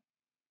YAML.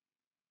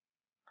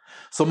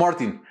 So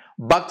Martin,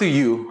 back to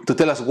you to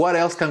tell us what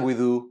else can we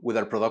do with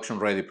our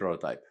production-ready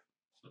prototype.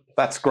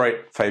 That's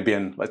great,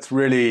 Fabian. It's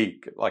really,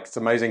 it's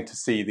amazing to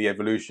see the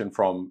evolution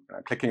from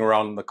clicking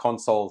around the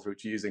console through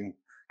to using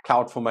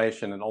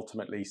CloudFormation and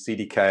ultimately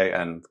CDK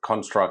and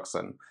constructs.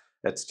 And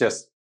it's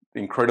just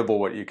incredible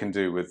what you can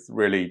do with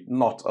really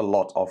not a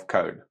lot of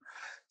code.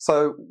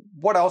 So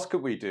what else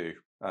could we do,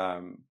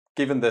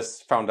 given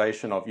this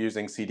foundation of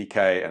using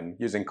CDK and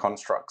using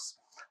constructs?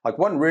 Like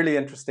one really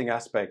interesting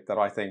aspect that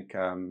I think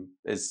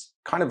is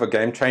kind of a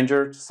game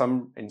changer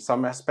in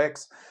some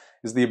aspects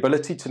is the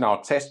ability to now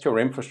test your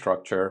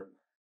infrastructure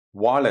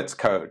while it's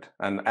code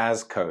and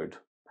as code.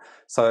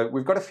 So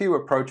we've got a few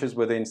approaches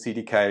within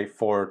CDK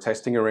for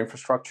testing your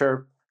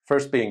infrastructure.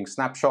 First being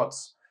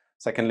snapshots,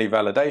 secondly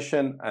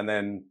validation, and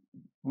then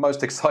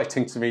most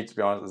exciting to me, to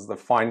be honest, is the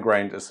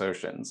fine-grained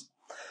assertions.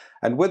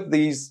 And with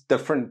these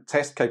different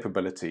test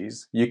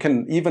capabilities, you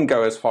can even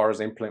go as far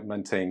as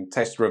implementing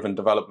test-driven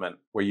development,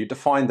 where you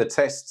define the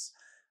tests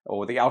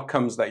or the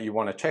outcomes that you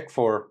want to check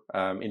for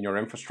in your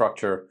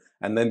infrastructure,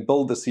 and then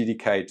build the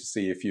CDK to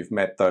see if you've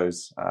met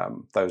those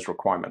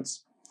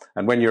requirements.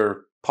 And when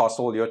you're past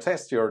all your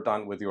tests, you're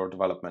done with your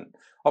development.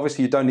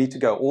 Obviously, you don't need to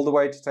go all the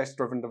way to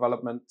test-driven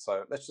development,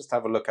 so let's just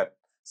have a look at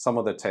some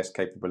of the test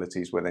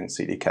capabilities within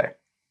CDK.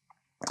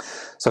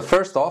 So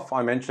first off,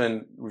 I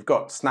mentioned we've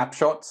got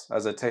snapshots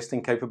as a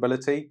testing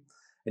capability.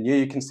 And here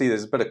you can see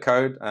there's a bit of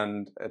code,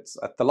 and it's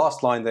at the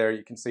last line there,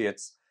 you can see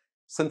it's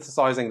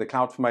synthesizing the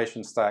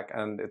CloudFormation stack,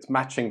 and it's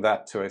matching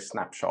that to a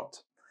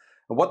snapshot.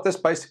 And what this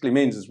basically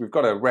means is we've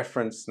got a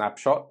reference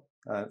snapshot.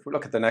 If we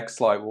look at the next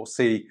slide, we'll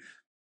see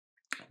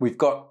we've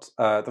got,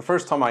 the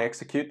first time I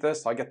execute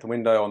this, I get the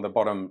window on the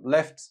bottom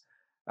left,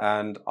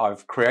 and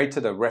I've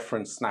created a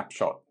reference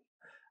snapshot.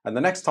 And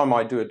the next time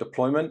I do a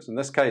deployment, in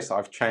this case,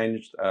 I've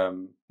changed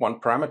one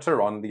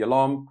parameter on the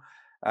alarm,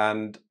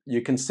 and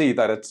you can see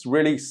that it's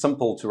really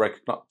simple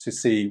to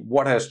see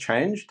what has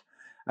changed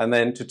and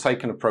then to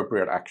take an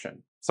appropriate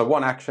action. So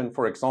one action,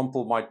 for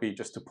example, might be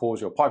just to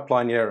pause your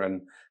pipeline here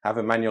and have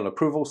a manual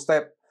approval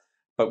step.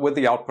 But with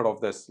the output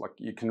of this,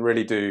 you can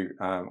really do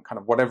kind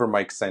of whatever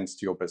makes sense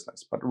to your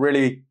business. But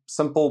really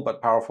simple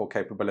but powerful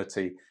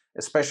capability,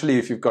 especially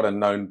if you've got a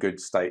known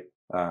good state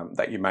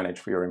that you manage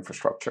for your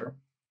infrastructure.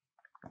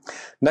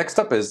 Next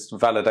up is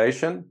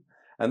validation.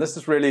 And this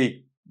is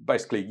really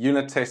basically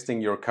unit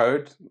testing your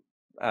code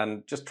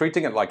and just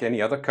treating it like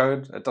any other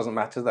code. It doesn't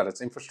matter that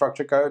it's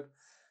infrastructure code.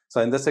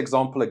 So in this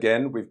example,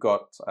 again, we've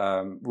got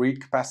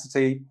read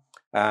capacity,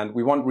 and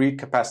we want read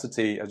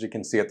capacity, as you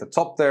can see at the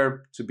top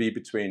there, to be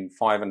between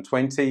 5 and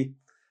 20.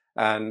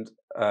 And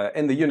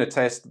in the unit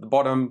test at the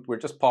bottom, we're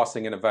just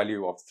passing in a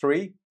value of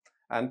 3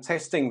 and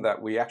testing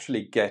that we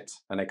actually get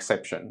an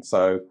exception.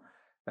 So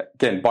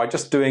again, by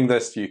just doing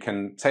this, you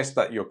can test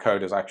that your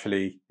code is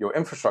actually, your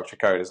infrastructure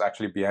code is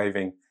actually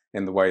behaving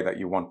in the way that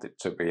you want it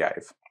to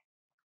behave.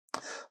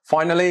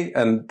 Finally,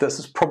 and this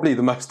is probably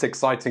the most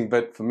exciting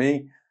bit for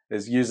me,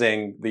 is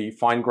using the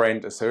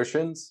fine-grained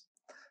assertions.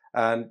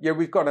 And yeah,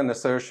 we've got an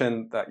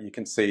assertion that you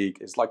can see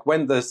is like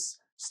when this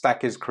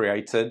stack is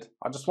created,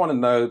 I just want to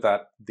know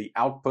that the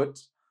output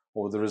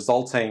or the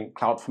resulting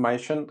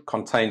CloudFormation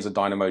contains a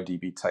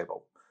DynamoDB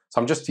table. So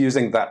I'm just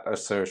using that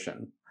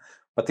assertion.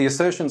 But the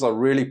assertions are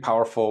really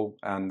powerful,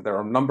 and there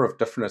are a number of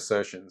different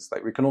assertions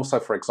that we can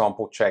also, for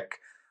example, check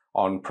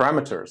on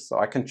parameters. So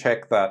I can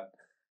check that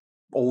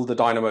all the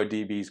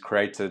DynamoDB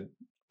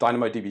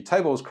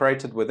tables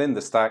created within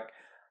the stack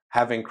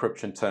have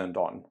encryption turned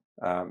on.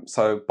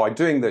 So by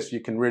doing this,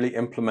 you can really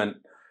implement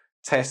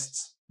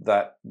tests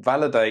that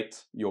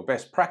validate your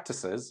best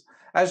practices,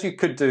 as you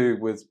could do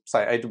with,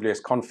 say,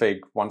 AWS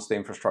config once the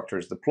infrastructure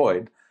is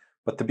deployed.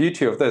 But the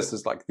beauty of this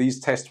is these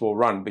tests will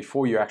run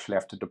before you actually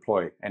have to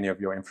deploy any of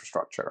your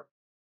infrastructure.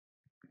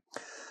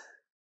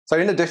 So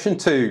in addition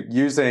to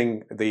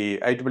using the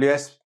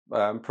AWS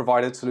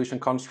provided solution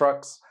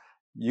constructs,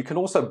 you can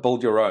also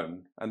build your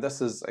own. And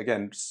this is,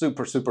 again,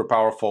 super, super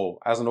powerful.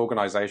 As an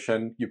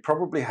organization, you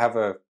probably have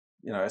a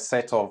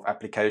set of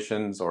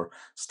applications or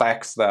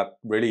stacks that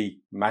really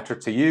matter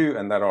to you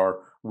and that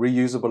are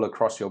reusable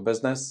across your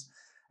business.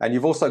 And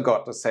you've also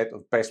got a set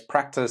of best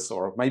practice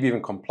or maybe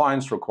even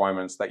compliance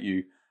requirements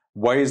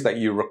ways that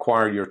you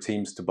require your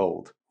teams to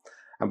build.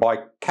 And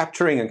by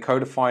capturing and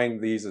codifying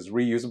these as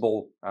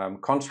reusable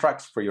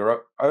constructs for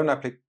your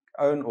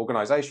own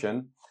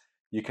organization,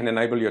 you can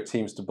enable your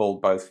teams to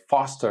build both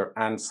faster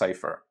and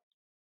safer.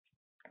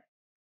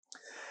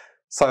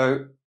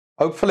 So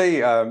hopefully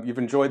you've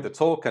enjoyed the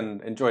talk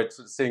and enjoyed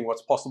seeing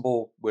what's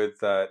possible with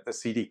the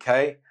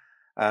CDK.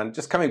 And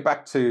just coming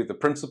back to the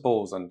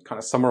principles and kind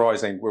of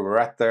summarizing where we're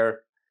at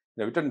there,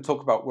 we didn't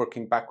talk about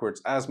working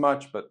backwards as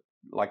much, but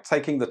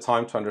taking the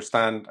time to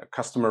understand a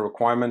customer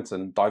requirement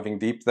and diving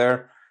deep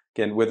there.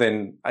 Again,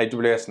 within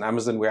AWS and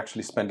Amazon, we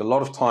actually spend a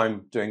lot of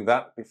time doing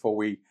that before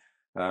we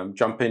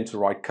jump in to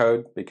write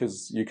code,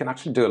 because you can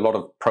actually do a lot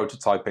of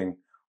prototyping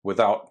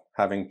without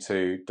having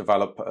to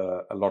develop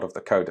a lot of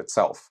the code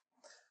itself.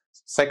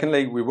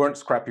 Secondly, we weren't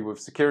scrappy with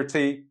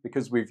security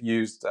because we've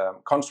used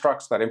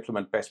constructs that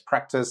implement best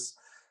practice.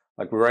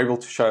 Like, we were able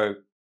to show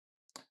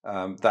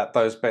that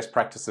those best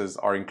practices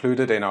are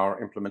included in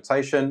our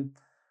implementation.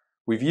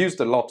 We've used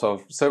a lot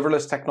of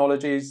serverless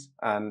technologies,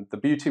 and the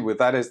beauty with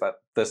that is that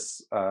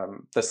this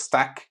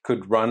stack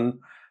could run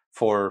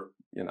for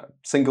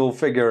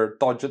single-figure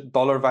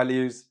dollar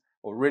values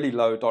or really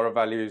low dollar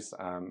values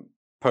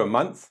per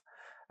month,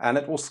 and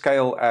it will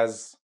scale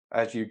as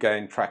you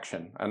gain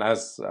traction and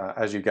as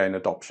you gain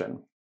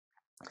adoption.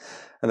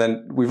 And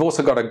then we've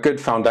also got a good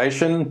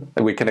foundation,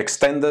 and we can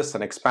extend this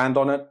and expand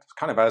on it,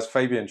 kind of as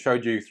Fabian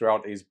showed you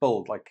throughout his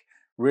build, like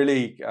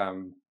really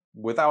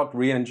without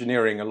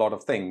re-engineering a lot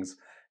of things,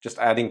 just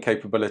adding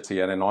capability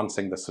and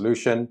enhancing the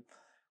solution.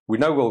 We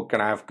know we're going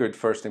to have good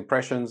first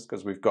impressions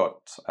because we've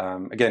got,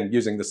 again,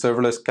 using the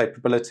serverless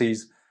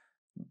capabilities,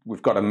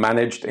 we've got a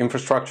managed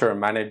infrastructure and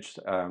managed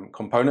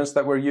components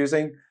that we're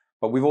using,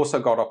 but we've also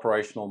got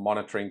operational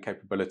monitoring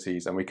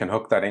capabilities, and we can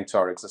hook that into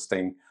our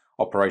existing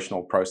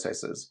operational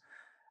processes.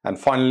 And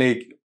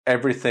finally,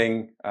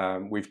 everything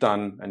we've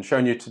done and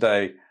shown you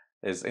today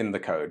is in the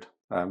code.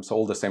 So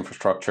all this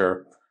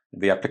infrastructure,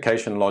 the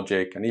application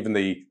logic, and even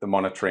the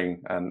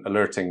monitoring and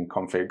alerting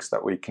configs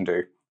that we can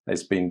do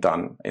is being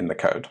done in the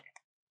code.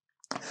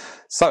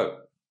 So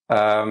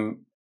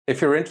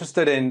if you're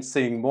interested in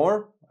seeing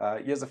more,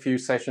 here's a few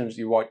sessions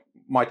you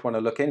might want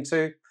to look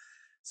into.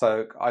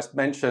 So I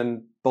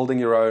mentioned building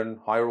your own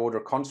higher order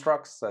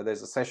constructs. So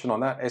there's a session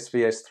on that,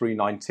 SVS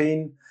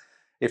 319.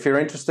 If you're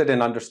interested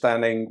in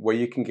understanding where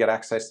you can get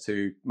access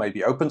to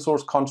maybe open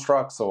source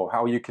constructs or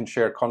how you can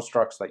share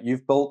constructs that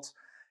you've built,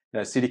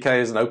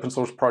 CDK is an open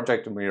source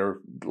project, and we're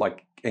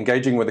like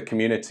engaging with the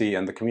community,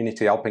 and the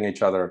community helping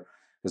each other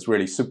is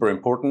really super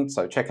important.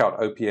 So check out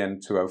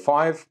OPN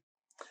 205.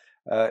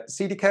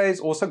 CDK has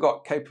also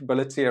got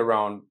capability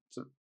around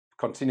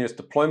continuous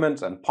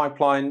deployment and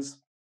pipelines.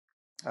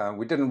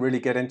 We didn't really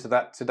get into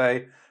that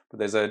today, but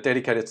there's a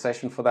dedicated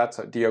session for that,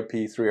 so DOP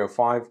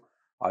 305.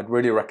 I'd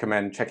really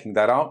recommend checking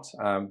that out,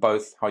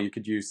 both how you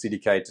could use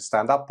CDK to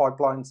stand up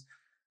pipelines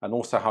and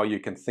also how you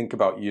can think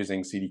about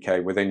using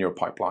CDK within your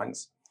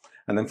pipelines.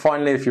 And then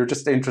finally, if you're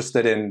just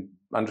interested in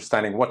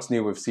understanding what's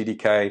new with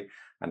CDK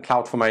and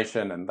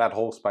CloudFormation and that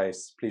whole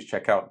space, please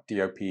check out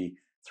DOP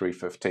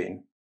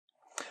 315.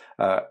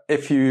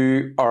 If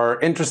you are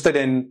interested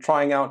in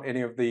trying out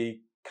any of the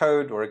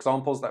code or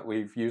examples that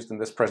we've used in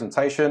this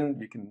presentation,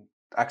 you can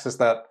access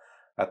that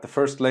at the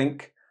first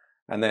link.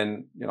 And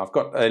then, I've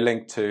got a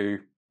link to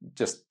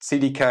just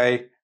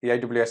CDK, the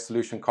AWS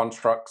solution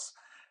constructs.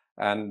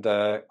 And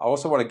I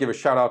also want to give a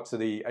shout out to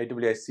the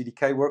AWS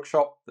CDK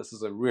workshop. This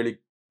is a really,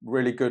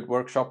 really good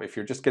workshop. If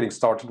you're just getting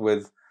started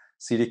with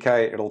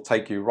CDK, it'll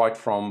take you right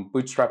from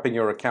bootstrapping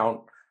your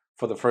account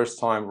for the first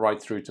time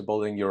right through to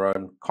building your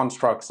own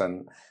constructs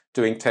and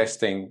doing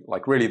testing,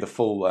 like really the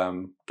full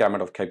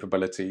gamut of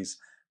capabilities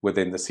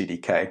within the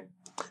CDK.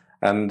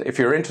 And if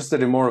you're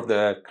interested in more of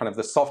the kind of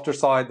the softer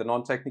side, the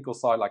non-technical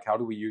side, like how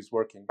do we use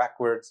working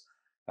backwards,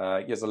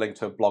 here's a link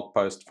to a blog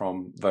post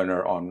from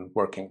Werner on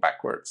working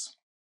backwards.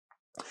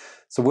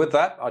 So with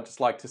that, I'd just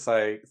like to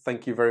say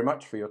thank you very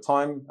much for your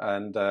time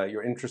and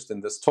your interest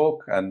in this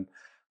talk. And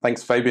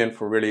thanks, Fabian,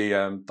 for really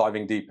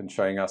diving deep and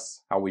showing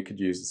us how we could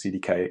use the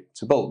CDK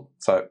to build.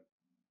 So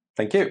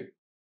thank you.